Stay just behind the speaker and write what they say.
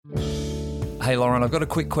Hey Lauren, I've got a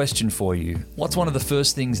quick question for you. What's one of the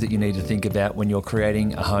first things that you need to think about when you're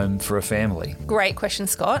creating a home for a family? Great question,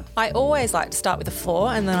 Scott. I always like to start with the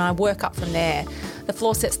floor and then I work up from there. The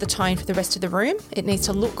floor sets the tone for the rest of the room. It needs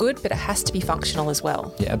to look good, but it has to be functional as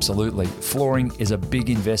well. Yeah, absolutely. Flooring is a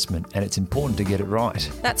big investment and it's important to get it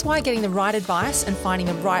right. That's why getting the right advice and finding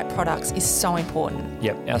the right products is so important.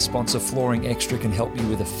 Yep, our sponsor Flooring Extra can help you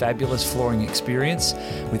with a fabulous flooring experience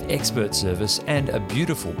with expert service and a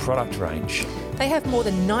beautiful product range. They have more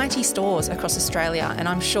than 90 stores across Australia, and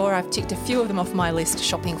I'm sure I've ticked a few of them off my list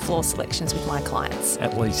shopping floor selections with my clients.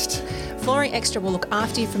 At least. Flooring Extra will look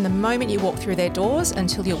after you from the moment you walk through their doors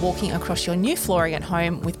until you're walking across your new flooring at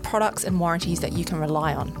home with products and warranties that you can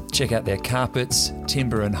rely on. Check out their carpets,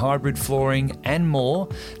 timber and hybrid flooring and more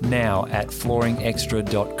now at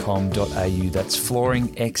flooringextra.com.au. That's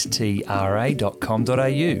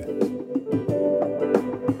flooringextra.com.au.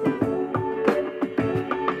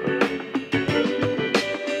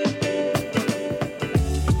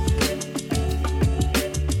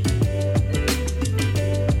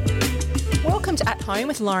 Home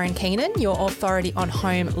with Lauren Keenan, your authority on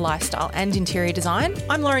home, lifestyle and interior design.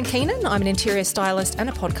 I'm Lauren Keenan. I'm an interior stylist and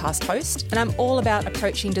a podcast host, and I'm all about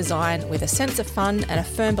approaching design with a sense of fun and a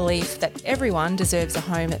firm belief that everyone deserves a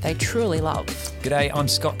home that they truly love. G'day, I'm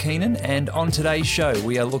Scott Keenan, and on today's show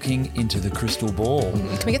we are looking into the crystal ball.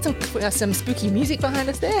 Can we get some spooky music behind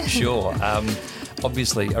us there? Sure.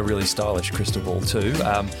 Obviously a really stylish crystal ball too.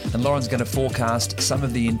 And Lauren's going to forecast some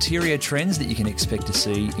of the interior trends that you can expect to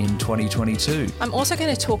see in 2022. I'm also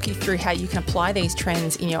going to talk you through how you can apply these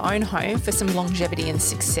trends in your own home for some longevity and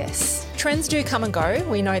success. Trends do come and go,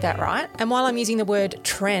 we know that, right? And while I'm using the word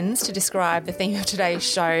trends to describe the theme of today's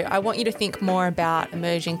show, I want you to think more about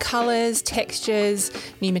emerging colours, textures,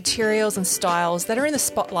 new materials and styles that are in the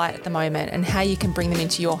spotlight at the moment and how you can bring them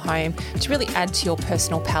into your home to really add to your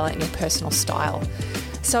personal palette and your personal style.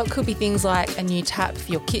 So it could be things like a new tap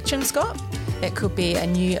for your kitchen, Scott. It could be a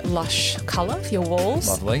new lush colour for your walls.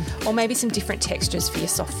 Lovely. Or maybe some different textures for your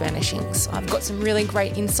soft furnishings. I've got some really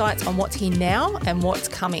great insights on what's here now and what's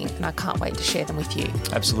coming, and I can't wait to share them with you.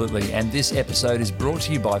 Absolutely. And this episode is brought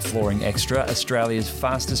to you by Flooring Extra, Australia's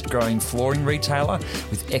fastest growing flooring retailer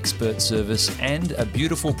with expert service and a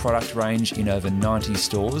beautiful product range in over 90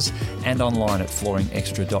 stores and online at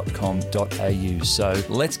flooringextra.com.au. So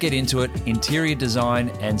let's get into it. Interior design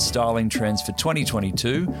and styling trends for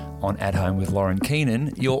 2022 on At Home with Lauren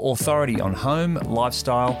Keenan, your authority on home,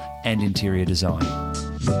 lifestyle and interior design.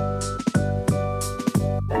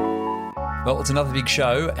 Well, it's another big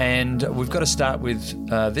show and we've got to start with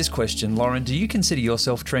this question. Lauren, do you consider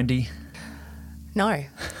yourself trendy? No.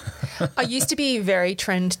 I used to be very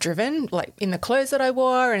trend driven, like in the clothes that I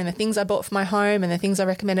wore and in the things I bought for my home and the things I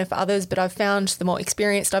recommended for others. But I've found the more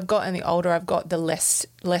experienced I've got and the older I've got, the less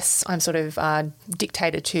I'm sort of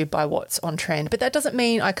dictated to by what's on trend. But that doesn't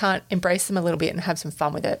mean I can't embrace them a little bit and have some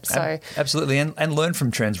fun with it. So absolutely, and learn from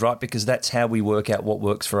trends, right? Because that's how we work out what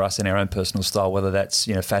works for us in our own personal style, whether that's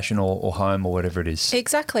fashion or home or whatever it is.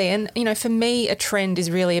 Exactly, and for me, a trend is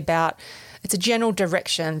really about. It's a general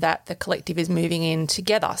direction that the collective is moving in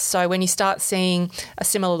together. So when you start seeing a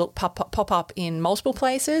similar look pop up in multiple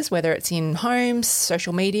places, whether it's in homes,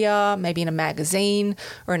 social media, maybe in a magazine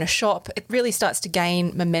or in a shop, it really starts to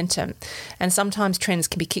gain momentum. And sometimes trends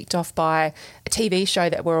can be kicked off by a TV show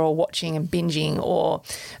that we're all watching and binging, or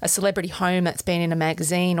a celebrity home that's been in a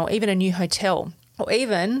magazine, or even a new hotel. Or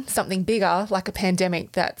even something bigger like a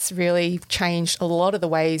pandemic that's really changed a lot of the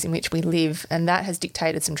ways in which we live, and that has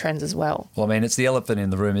dictated some trends as well. Well, I mean, it's the elephant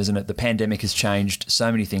in the room, isn't it? The pandemic has changed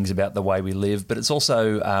so many things about the way we live, but it's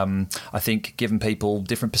also, I think, given people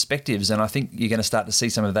different perspectives, and I think you're going to start to see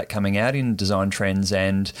some of that coming out in design trends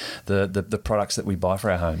and the products that we buy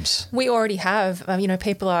for our homes. We already have.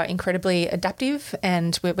 People are incredibly adaptive,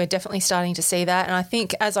 and we're definitely starting to see that. And I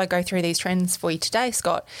think as I go through these trends for you today,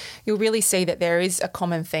 Scott, you'll really see that there is a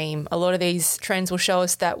common theme. A lot of these trends will show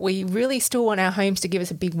us that we really still want our homes to give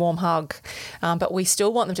us a big warm hug, but we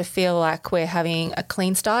still want them to feel like we're having a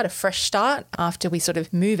clean start, a fresh start after we sort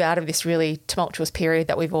of move out of this really tumultuous period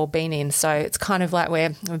that we've all been in. So it's kind of like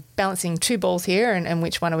we're balancing two balls here, and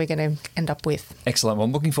which one are we going to end up with? Excellent. Well,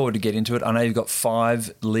 I'm looking forward to get into it. I know you've got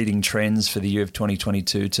 5 leading trends for the year of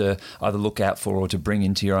 2022 to either look out for or to bring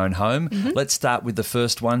into your own home. Mm-hmm. Let's start with the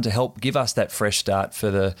first one to help give us that fresh start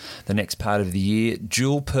for the next part of the year.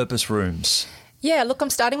 Dual purpose rooms. Yeah, look, I'm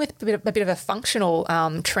starting with a bit of a functional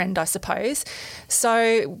trend, I suppose.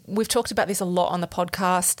 So we've talked about this a lot on the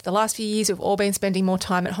podcast. The last few years, we've all been spending more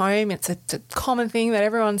time at home. It's a common thing that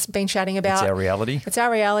everyone's been chatting about. It's our reality. It's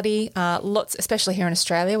our reality. Lots, especially here in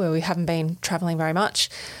Australia, where we haven't been travelling very much.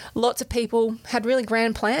 Lots of people had really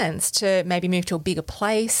grand plans to maybe move to a bigger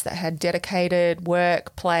place that had dedicated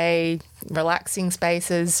work, play, relaxing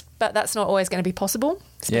spaces, but that's not always going to be possible.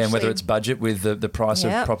 Yeah, and whether it's budget with the price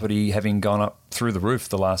of property having gone up through the roof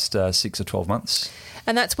the last 6 or 12 months.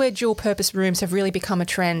 And that's where dual purpose rooms have really become a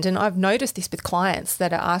trend. And I've noticed this with clients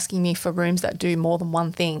that are asking me for rooms that do more than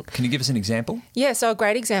one thing. Can you give us an example? Yeah, so a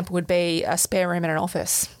great example would be a spare room in an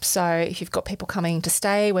office. So if you've got people coming to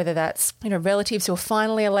stay, whether that's relatives who are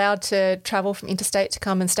finally allowed to travel from interstate to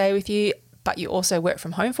come and stay with you, but you also work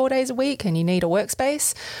from home 4 days a week and you need a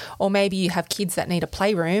workspace, or maybe you have kids that need a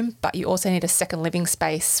playroom, but you also need a second living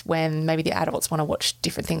space when maybe the adults want to watch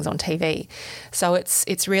different things on TV. So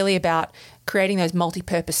it's really about creating those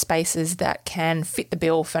multi-purpose spaces that can fit the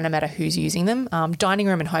bill for no matter who's using them. Dining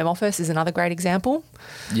room and home office is another great example.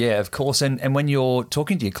 Yeah, of course. And when you're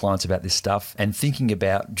talking to your clients about this stuff and thinking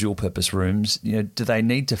about dual purpose rooms, do they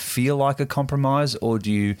need to feel like a compromise, or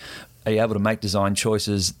are you able to make design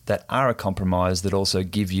choices that are a compromise that also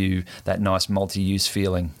give you that nice multi-use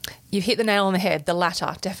feeling? You've hit the nail on the head, the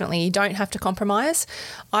latter, definitely. You don't have to compromise.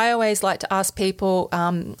 I always like to ask people,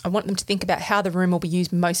 I want them to think about how the room will be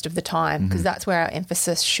used most of the time, because that's where our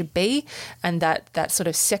emphasis should be. And that sort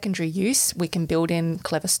of secondary use, we can build in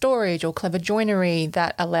clever storage or clever joinery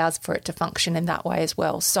that allows for it to function in that way as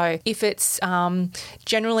well. So if it's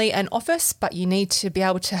generally an office, but you need to be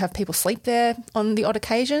able to have people sleep there on the odd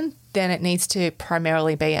occasion, then it needs to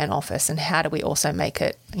primarily be an office. And how do we also make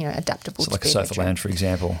it, adaptable to like a sofa lounge, for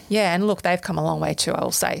example? Yeah, and look, they've come a long way too, I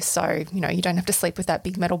will say. So, you don't have to sleep with that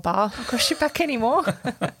big metal bar across your back anymore.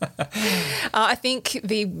 I think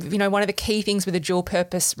one of the key things with a dual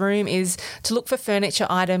purpose room is to look for furniture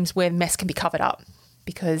items where mess can be covered up,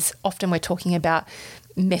 because often we're talking about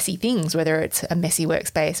messy things, whether it's a messy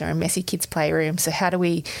workspace or a messy kids' playroom. So how do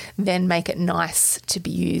we then make it nice to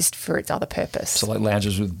be used for its other purpose? So like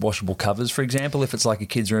lounges with washable covers, for example, if it's like a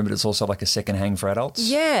kid's room but it's also like a second hang for adults?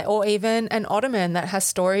 Yeah, or even an ottoman that has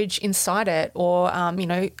storage inside it, or,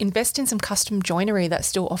 invest in some custom joinery that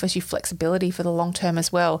still offers you flexibility for the long term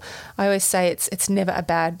as well. I always say it's never a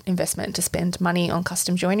bad investment to spend money on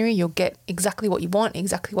custom joinery. You'll get exactly what you want,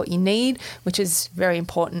 exactly what you need, which is very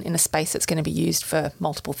important in a space that's going to be used for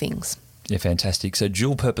multiple things. Yeah, fantastic. So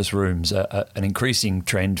dual purpose rooms are an increasing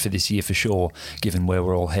trend for this year for sure, given where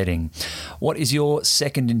we're all heading. What is your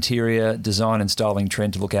second interior design and styling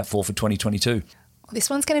trend to look out for 2022? This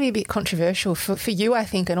one's going to be a bit controversial for you, I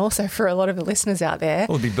think, and also for a lot of the listeners out there.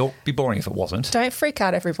 Well, it'd be boring if it wasn't. Don't freak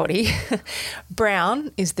out, everybody.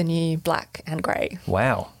 Brown is the new black and grey.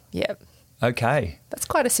 Wow. Yep. Okay. That's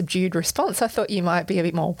quite a subdued response. I thought you might be a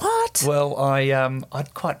bit more, what? Well, I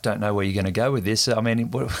quite don't know where you're going to go with this. I mean,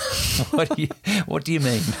 what do you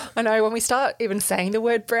mean? I know when we start even saying the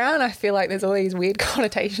word brown, I feel like there's all these weird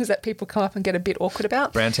connotations that people come up and get a bit awkward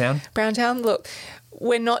about. Browntown. Look,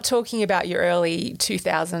 we're not talking about your early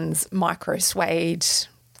 2000s micro suede,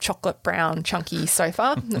 chocolate brown, chunky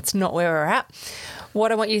sofa. That's not where we're at.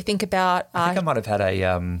 What I want you to think about... I think I might have had a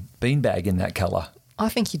beanbag in that colour. I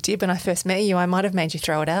think you did when I first met you. I might have made you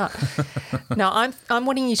throw it out. No, I'm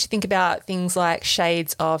wanting you to think about things like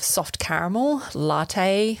shades of soft caramel,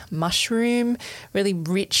 latte, mushroom, really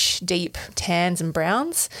rich, deep tans and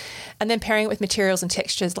browns, and then pairing it with materials and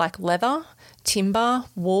textures like leather, timber,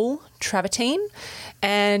 wool, travertine,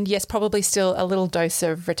 and yes, probably still a little dose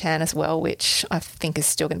of rattan as well, which I think is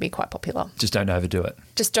still going to be quite popular. Just don't overdo it.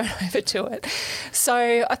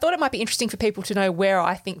 So I thought it might be interesting for people to know where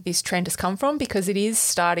I think this trend has come from, because it is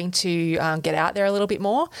starting to get out there a little bit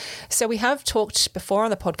more. So we have talked before on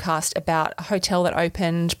the podcast about a hotel that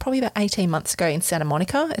opened probably about 18 months ago in Santa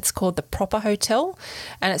Monica. It's called the Proper Hotel,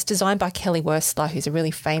 and it's designed by Kelly Wurstler, who's a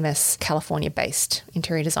really famous California-based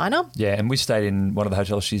interior designer. Yeah, and we stayed in one of the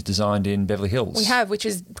hotels she's designed in Beverly Hills. We have, which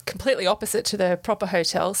is completely opposite to the Proper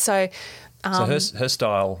Hotel. So her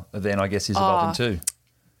style then, I guess, is evolving too.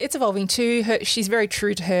 It's evolving too. She's very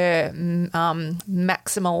true to her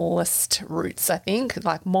maximalist roots, I think.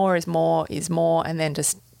 Like more is more, and then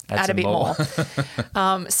just add a bit more.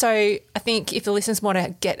 So I think if the listeners want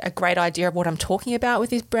to get a great idea of what I'm talking about with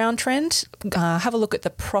this brown trend, have a look at the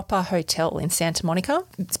Proper Hotel in Santa Monica.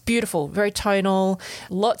 It's beautiful, very tonal,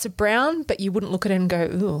 lots of brown, but you wouldn't look at it and go,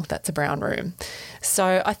 ooh, that's a brown room.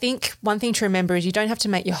 So I think one thing to remember is you don't have to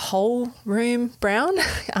make your whole room brown.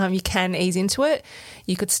 You can ease into it.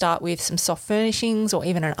 You could start with some soft furnishings or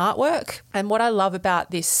even an artwork. And what I love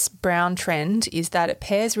about this brown trend is that it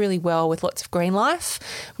pairs really well with lots of green life,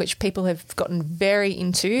 which people have gotten very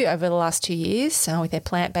into over the last 2 years with their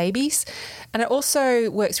plant babies. And it also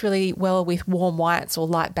works really well with warm whites or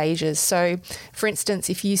light beiges. So, for instance,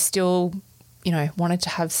 if you still wanted to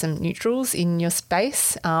have some neutrals in your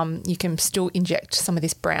space, you can still inject some of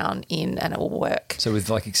this brown in and it will work. So with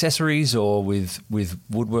like accessories or with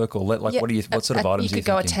woodwork or what sort of items are you thinking? You could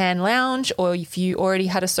go a tan lounge, or if you already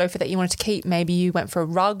had a sofa that you wanted to keep, maybe you went for a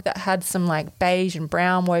rug that had some like beige and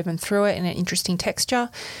brown woven through it in an interesting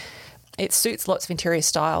texture. It suits lots of interior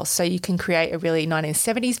styles. So you can create a really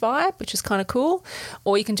 1970s vibe, which is kind of cool.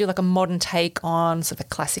 Or you can do like a modern take on sort of a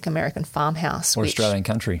classic American farmhouse. Or Australian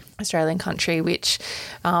country, which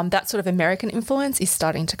that sort of American influence is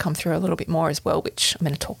starting to come through a little bit more as well, which I'm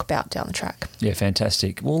going to talk about down the track. Yeah,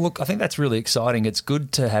 fantastic. Well, look, I think that's really exciting. It's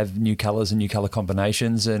good to have new colours and new colour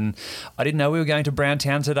combinations. And I didn't know we were going to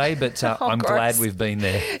Browntown today, but I'm glad we've been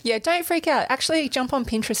there. Yeah, don't freak out. Actually, jump on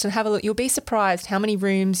Pinterest and have a look. You'll be surprised how many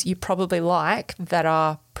rooms you probably like that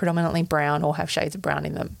are predominantly brown or have shades of brown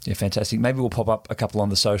in them. Yeah, fantastic. Maybe we'll pop up a couple on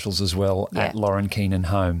the socials as well at Lauren Keenan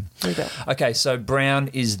Home. We will. Okay, so brown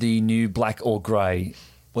is the new black or grey.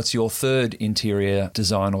 What's your third interior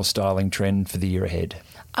design or styling trend for the year ahead?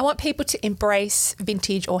 I want people to embrace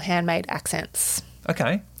vintage or handmade accents.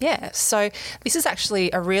 Okay. Yeah, so this is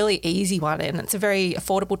actually a really easy one and it's a very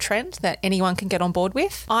affordable trend that anyone can get on board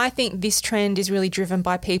with. I think this trend is really driven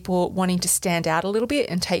by people wanting to stand out a little bit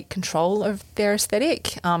and take control of their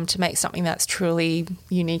aesthetic to make something that's truly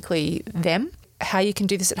uniquely them. How you can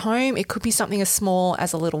do this at home, it could be something as small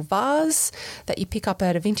as a little vase that you pick up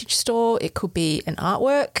at a vintage store. It could be an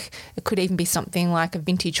artwork. It could even be something like a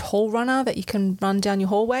vintage hall runner that you can run down your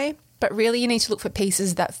hallway. But really you need to look for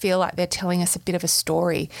pieces that feel like they're telling us a bit of a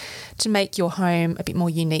story to make your home a bit more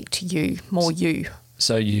unique to you, more you.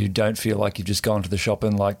 So you don't feel like you've just gone to the shop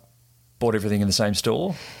and like bought everything in the same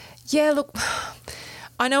store? Yeah, look,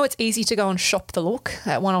 I know it's easy to go and shop the look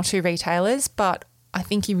at one or two retailers, but I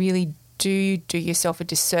think you really do yourself a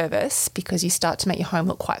disservice because you start to make your home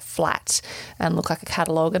look quite flat and look like a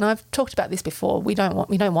catalogue. And I've talked about this before. We don't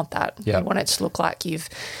want that. Yep. We want it to look like you've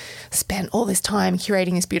spent all this time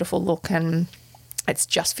curating this beautiful look and it's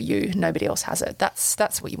just for you. Nobody else has it.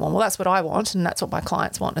 That's what you want. Well, that's what I want and that's what my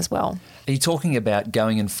clients want as well. Are you talking about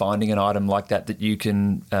going and finding an item like that you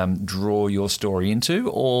can draw your story into?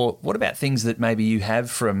 Or what about things that maybe you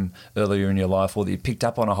have from earlier in your life or that you picked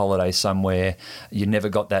up on a holiday somewhere, you never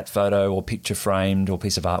got that photo or picture framed or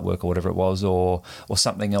piece of artwork or whatever it was or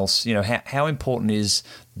something else? You know, how important is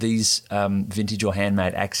these vintage or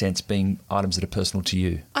handmade accents being items that are personal to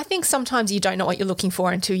you? I think sometimes you don't know what you're looking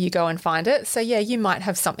for until you go and find it. So, yeah, you might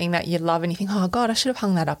have something that you love and you think, oh, God, I should have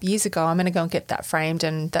hung that up years ago. I'm going to go and get that framed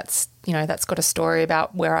and that's got a story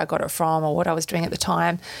about where I got it from or what I was doing at the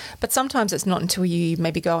time. But sometimes it's not until you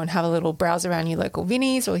maybe go and have a little browse around your local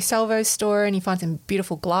Vinnies or your Salvo store and you find some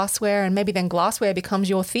beautiful glassware and maybe then glassware becomes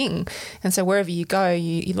your thing. And so wherever you go,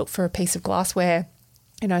 you look for a piece of glassware,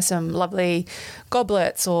 some lovely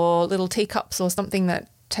goblets or little teacups or something that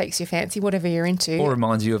takes your fancy, whatever you're into. Or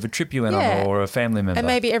reminds you of a trip you went on or a family member. And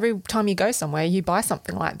maybe every time you go somewhere, you buy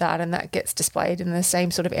something like that and that gets displayed in the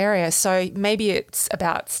same sort of area. So maybe it's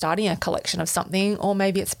about starting a collection of something or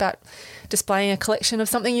maybe it's about displaying a collection of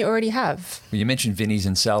something you already have. Well, you mentioned Vinnies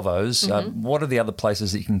and Salvos. Mm-hmm. What are the other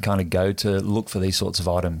places that you can kind of go to look for these sorts of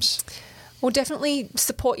items? Well, definitely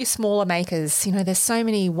support your smaller makers. There's so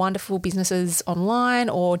many wonderful businesses online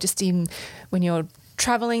or just when you're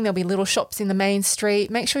traveling, there'll be little shops in the main street.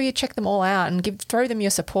 Make sure you check them all out and throw them your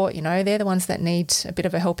support. They're the ones that need a bit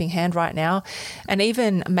of a helping hand right now. And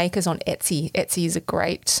even makers on Etsy. Etsy is a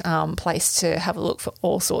great place to have a look for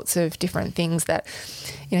all sorts of different things that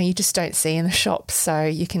you just don't see in the shops. So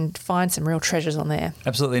you can find some real treasures on there.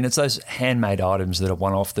 Absolutely. And it's those handmade items that are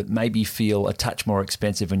one-off that maybe feel a touch more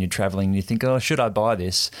expensive when you're traveling and you think, oh, should I buy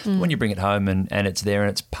this? When you bring it home and it's there and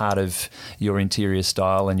it's part of your interior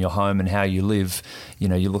style and your home and how you live,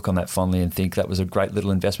 you look on that fondly and think that was a great little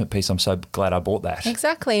investment piece. I'm so glad I bought that.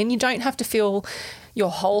 Exactly. And you don't have to fill your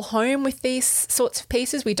whole home with these sorts of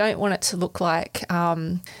pieces. We don't want it to look like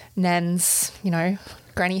Nan's,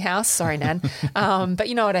 granny house. Sorry, Nan. But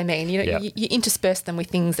you know what I mean. You intersperse them with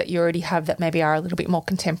things that you already have that maybe are a little bit more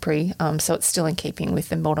contemporary, so it's still in keeping with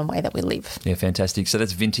the modern way that we live. Yeah, fantastic. So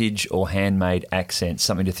that's vintage or handmade accents,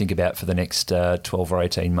 something to think about for the next 12 or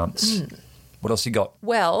 18 months. What else you got?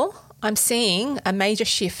 Well, I'm seeing a major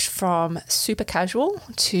shift from super casual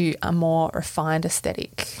to a more refined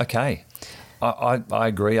aesthetic. Okay. I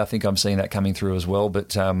agree. I think I'm seeing that coming through as well,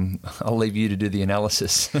 but I'll leave you to do the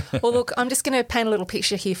analysis. Well, look, I'm just going to paint a little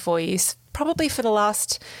picture here for you. Probably for the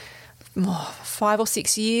last 5 or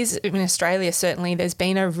 6 years, in Australia certainly, there's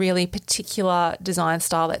been a really particular design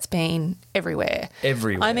style that's been everywhere.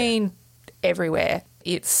 Everywhere. I mean, everywhere.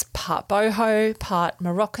 It's part boho, part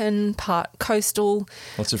Moroccan, part coastal.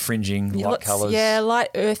 Lots of fringing, light colours. Yeah, light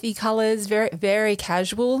earthy colours, very, very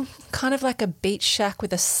casual. Kind of like a beach shack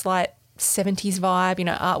with a slight 70s vibe,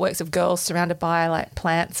 artworks of girls surrounded by like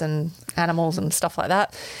plants and animals and stuff like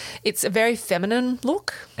that. It's a very feminine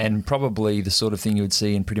look. And probably the sort of thing you would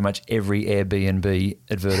see in pretty much every Airbnb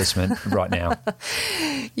advertisement right now.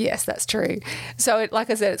 Yes, that's true. So, like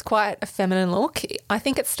I said, it's quite a feminine look. I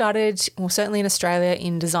think it started, well, certainly in Australia,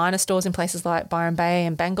 in designer stores in places like Byron Bay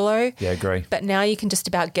and Bangalow. Yeah, I agree. But now you can just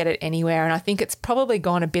about get it anywhere. And I think it's probably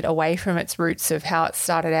gone a bit away from its roots of how it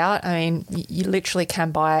started out. I mean, you literally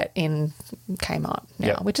can buy it in Kmart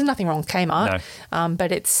now, which is nothing wrong with Kmart. No.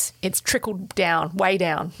 But it's trickled down, way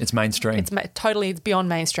down. It's mainstream. It's beyond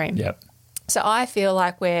mainstream. Yep. So I feel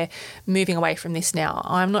like we're moving away from this now.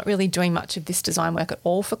 I'm not really doing much of this design work at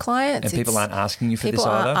all for clients. And people aren't asking you for this either?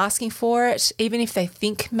 People aren't asking for it. Even if they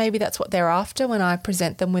think maybe that's what they're after, when I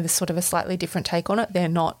present them with a sort of a slightly different take on it, they're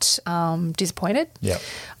not disappointed. Yeah.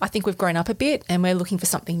 I think we've grown up a bit and we're looking for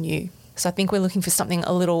something new. So I think we're looking for something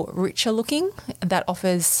a little richer looking that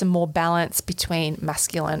offers some more balance between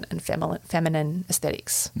masculine and feminine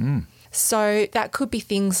aesthetics. So that could be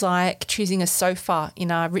things like choosing a sofa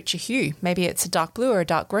in a richer hue. Maybe it's a dark blue or a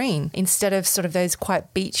dark green. Instead of sort of those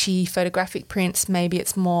quite beachy photographic prints, maybe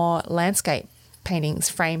it's more landscape paintings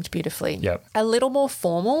framed beautifully. Yep. A little more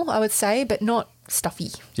formal, I would say, but not stuffy.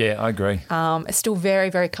 Yeah, I agree. It's still very,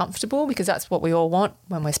 very comfortable because that's what we all want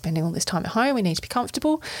when we're spending all this time at home. We need to be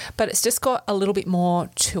comfortable, but it's just got a little bit more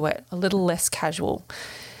to it, a little less casual.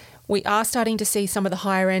 We are starting to see some of the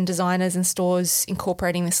higher end designers and stores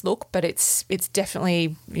incorporating this look, but it's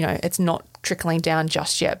definitely, it's not trickling down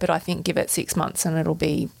just yet, but I think give it 6 months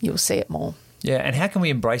and you'll see it more. Yeah, and how can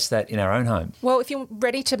we embrace that in our own home? Well, if you're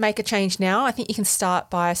ready to make a change now, I think you can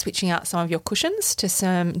start by switching out some of your cushions to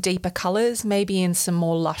some deeper colours, maybe in some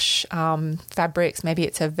more lush fabrics. Maybe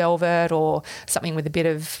it's a velvet or something with a bit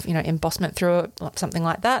of, embossment through it, something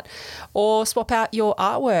like that. Or swap out your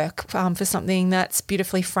artwork for something that's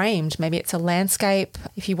beautifully framed. Maybe it's a landscape.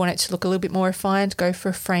 If you want it to look a little bit more refined, go for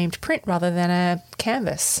a framed print rather than a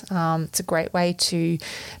canvas. It's a great way to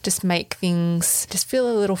just make things just feel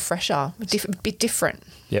a little fresher, a bit different.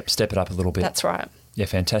 Yep, step it up a little bit. That's right. Yeah,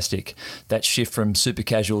 fantastic. That shift from super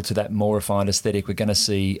casual to that more refined aesthetic, we're going to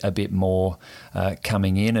see a bit more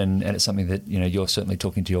coming in, and it's something that you're certainly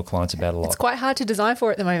talking to your clients about a lot. It's quite hard to design for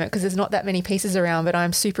at the moment because there's not that many pieces around, but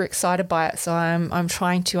I'm super excited by it, so I'm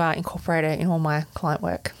trying to incorporate it in all my client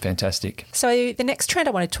work. Fantastic. So the next trend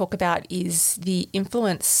I want to talk about is the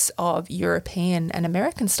influence of European and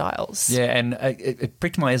American styles. Yeah, and it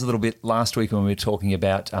pricked my ears a little bit last week when we were talking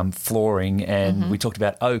about flooring, and we talked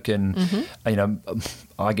about oak, and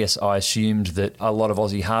I guess I assumed that a lot of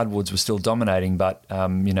Aussie hardwoods were still dominating, but,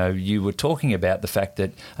 you were talking about the fact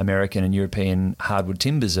that American and European hardwood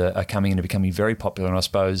timbers are coming in and becoming very popular. And I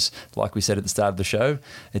suppose, like we said at the start of the show,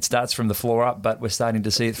 it starts from the floor up, but we're starting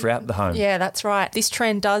to see it throughout the home. Yeah, that's right. This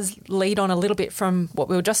trend does lead on a little bit from what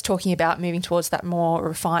we were just talking about, moving towards that more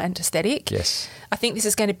refined aesthetic. Yes. I think this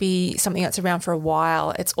is going to be something that's around for a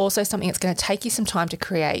while. It's also something that's going to take you some time to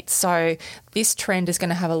create. So this trend is going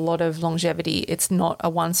to have a lot of longevity. It's not a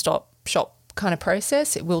one-stop shop kind of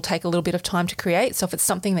process. It will take a little bit of time to create. So if it's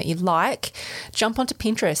something that you like, jump onto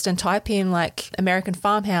Pinterest and type in like American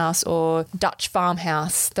farmhouse or Dutch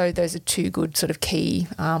farmhouse. Those are two good sort of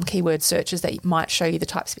keyword searches that might show you the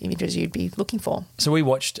types of images you'd be looking for. So we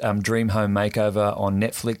watched Dream Home Makeover on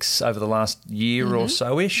Netflix over the last year or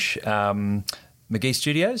so-ish. McGee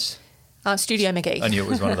Studios? Studio McGee. I knew it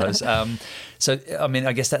was one of those. So, I mean,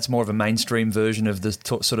 I guess that's more of a mainstream version of the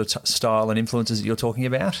sort of style and influences that you're talking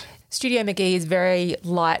about? Studio McGee is very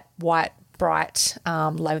light, white, bright.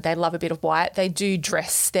 They love a bit of white. They do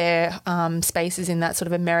dress their spaces in that sort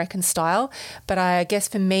of American style. But I guess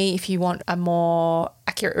for me, if you want a more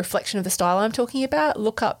accurate reflection of the style I'm talking about,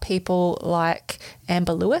 look up people like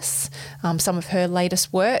Amber Lewis. Some of her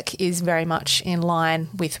latest work is very much in line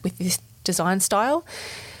with this design style.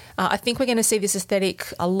 I think we're going to see this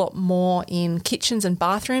aesthetic a lot more in kitchens and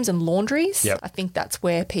bathrooms and laundries. Yep. I think that's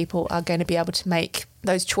where people are going to be able to make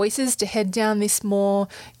those choices to head down this more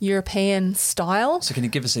European style. So can you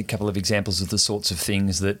give us a couple of examples of the sorts of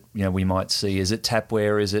things that we might see? Is it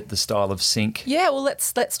tapware? Is it the style of sink? Yeah, well,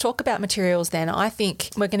 let's talk about materials then. I think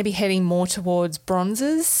we're going to be heading more towards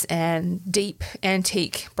bronzes and deep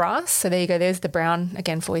antique brass. So there you go. There's the brown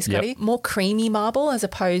again for you, Scotty. Yep. More creamy marble as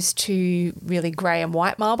opposed to really grey and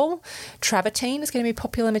white marble. Travertine is going to be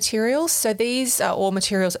popular materials. So these are all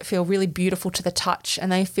materials that feel really beautiful to the touch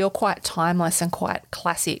and they feel quite timeless and quite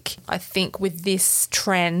classic. I think with this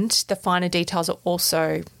trend, the finer details are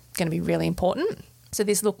also going to be really important. So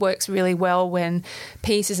this look works really well when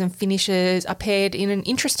pieces and finishes are paired in an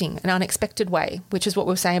interesting and unexpected way, which is what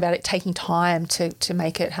we were saying about it taking time to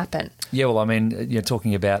make it happen. Yeah, well, I mean, you're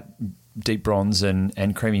talking about deep bronze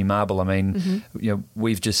and creamy marble. I mean,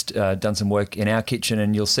 we've just done some work in our kitchen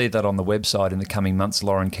and you'll see that on the website in the coming months,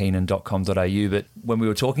 laurenkeenan.com.au. But when we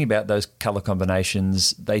were talking about those colour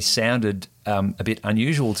combinations, they sounded a bit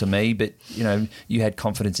unusual to me, but you had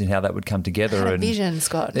confidence in how that would come together. I had a vision,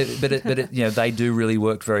 Scott. But they do really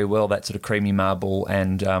work very well. That sort of creamy marble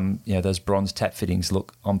and those bronze tap fittings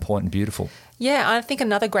look on point and beautiful. Yeah, I think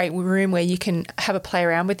another great room where you can have a play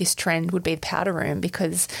around with this trend would be the powder room,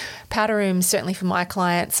 because powder rooms, certainly for my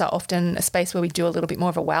clients, are often a space where we do a little bit more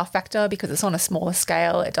of a wow factor because it's on a smaller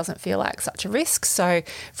scale. It doesn't feel like such a risk. So,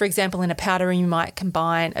 for example, in a powder room, you might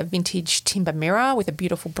combine a vintage timber mirror with a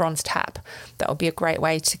beautiful bronze tap. That would be a great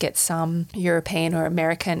way to get some European or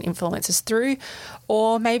American influences through.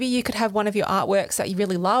 Or maybe you could have one of your artworks that you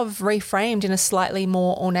really love reframed in a slightly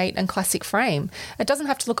more ornate and classic frame. It doesn't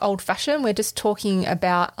have to look old-fashioned. We're just talking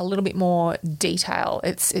about a little bit more detail.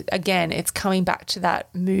 It's coming back to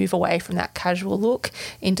that move away from that casual look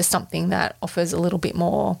into something that offers a little bit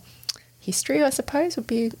more history, I suppose, would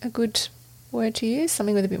be a good word to use,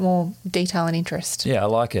 something with a bit more detail and interest. Yeah, I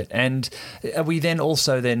like it. And are we then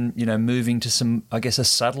also moving to some, I guess, a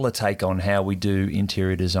subtler take on how we do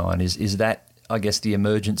interior design? Is that, I guess, the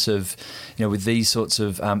emergence of, with these sorts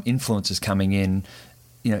of influences coming in,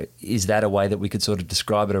 is that a way that we could sort of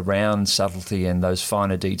describe it around subtlety and those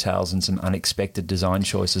finer details and some unexpected design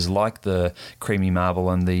choices like the creamy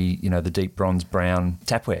marble and the deep bronze brown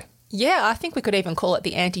tapware? Yeah, I think we could even call it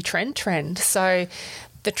the anti-trend trend. So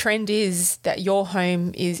the trend is that your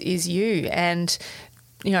home is you, and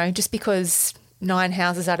just because 9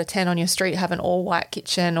 houses out of 10 on your street have an all-white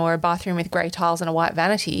kitchen or a bathroom with grey tiles and a white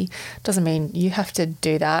vanity doesn't mean you have to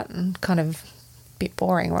do that, and kind of bit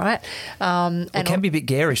boring, right? It can be a bit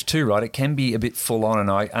garish too, right? It can be a bit full on,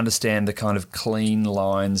 and I understand the kind of clean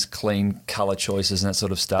lines, clean colour choices and that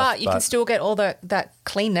sort of stuff. But you can still get all that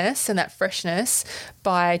cleanness and that freshness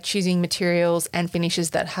by choosing materials and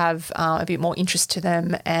finishes that have a bit more interest to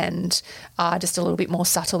them and are just a little bit more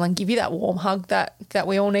subtle and give you that warm hug that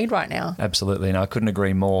we all need right now. Absolutely, and I couldn't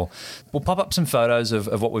agree more. We'll pop up some photos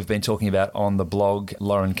of what we've been talking about on the blog,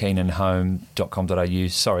 laurenkeenanhome.com.au.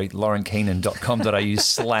 Sorry,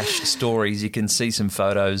 laurenkeenan.com.au/stories. You can see some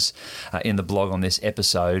photos in the blog on this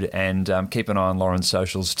episode, and keep an eye on Lauren's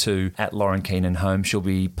socials too, at Lauren Keenan Home. She'll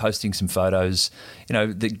be posting some photos,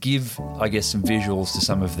 that give, I guess, some visuals to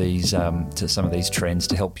some of these trends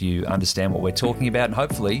to help you understand what we're talking about, and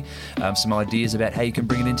hopefully some ideas about how you can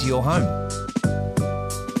bring it into your home.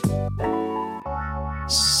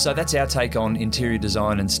 So that's our take on interior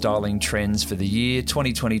design and styling trends for the year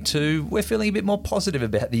 2022. We're feeling a bit more positive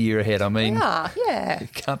about the year ahead. I mean, yeah.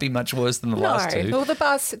 It can't be much worse than the last two. Well, the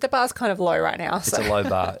bar's kind of low right now. It's a low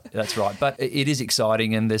bar, that's right. But it is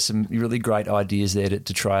exciting, and there's some really great ideas there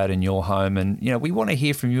to try out in your home. And, we want to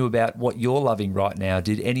hear from you about what you're loving right now.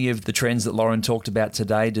 Did any of the trends that Lauren talked about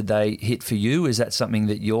today, did they hit for you? Is that something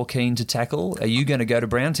that you're keen to tackle? Are you going to go to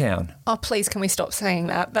Browntown? Oh, please, can we stop saying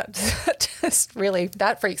that? That just really,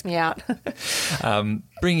 that freaks me out.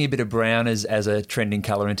 Bringing a bit of brown as a trending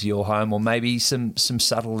colour into your home, or maybe some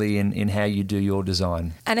subtlety in how you do your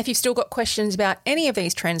design. And if you've still got questions about any of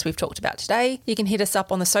these trends we've talked about today, you can hit us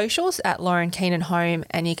up on the socials at Lauren Keenan Home,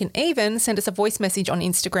 and you can even send us a voice message on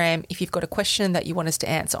Instagram if you've got a question that you want us to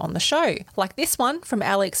answer on the show, like this one from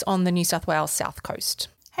Alex on the New South Wales South Coast.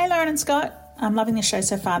 Hey Lauren and Scott, I'm loving the show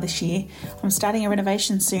so far this year. I'm starting a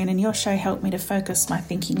renovation soon, and your show helped me to focus my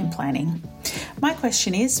thinking and planning. My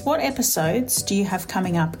question is, what episodes do you have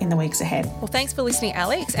coming up in the weeks ahead? Well, thanks for listening,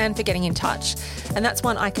 Alex, and for getting in touch. And that's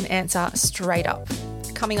one I can answer straight up.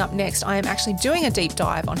 coming up next, I am actually doing a deep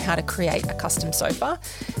dive on how to create a custom sofa.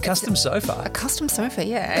 Custom sofa? A custom sofa,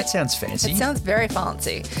 yeah. That sounds fancy. It sounds very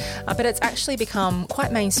fancy, but it's actually become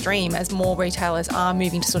quite mainstream as more retailers are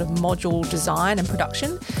moving to sort of module design and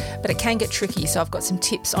production, but it can get tricky, so I've got some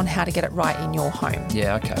tips on how to get it right in your home.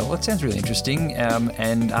 Yeah, okay. Well, that sounds really interesting.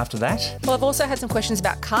 And after that? Well, I've also had some questions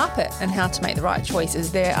about carpet and how to make the right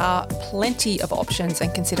choices. There are plenty of options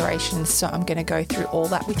and considerations, so I'm going to go through all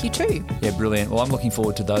that with you too. Yeah, brilliant. Well, I'm looking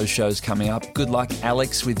forward to those shows coming up. Good luck,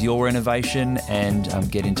 Alex, with your renovation,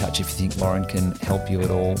 and get in touch if you think Lauren can help you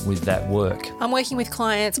at all with that work. I'm working with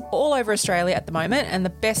clients all over Australia at the moment, and the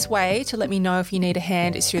best way to let me know if you need a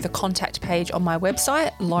hand is through the contact page on my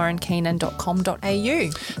website, laurenkeenan.com.au.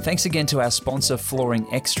 Thanks again to our sponsor, Flooring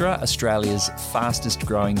Extra, Australia's fastest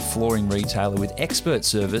growing flooring retailer with expert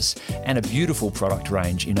service and a beautiful product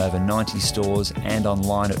range in over 90 stores and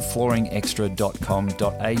online at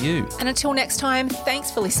flooringextra.com.au. And until next time,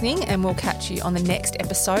 thanks for listening, and we'll catch you on the next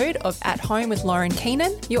episode of At Home with Lauren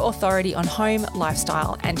Keenan, your authority on home,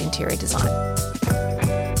 lifestyle and interior design.